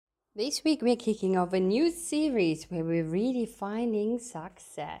This week, we're kicking off a new series where we're redefining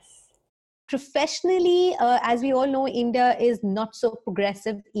success. Professionally, as we all know, India is not so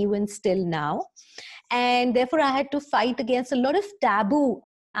progressive even still now. And therefore, I had to fight against a lot of taboo.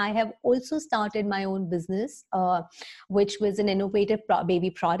 I have also started my own business, which was an innovative baby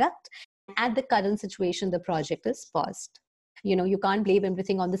product. At the current situation, the project is paused. You can't blame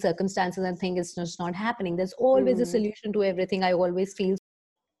everything on the circumstances and think it's just not happening. There's always a Mm. solution to everything, I always feel.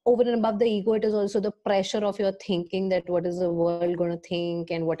 Over and above the ego, it is also the pressure of your thinking, that what is the world going to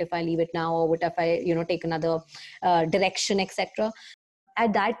think, and what if I leave it now, or what if I take another direction, etc.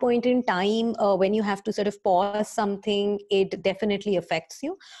 At that point in time, when you have to sort of pause something, it definitely affects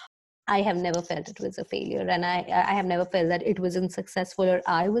you. I have never felt it was a failure, and I have never felt that it was unsuccessful or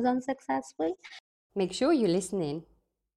I was unsuccessful. Make sure you listen in.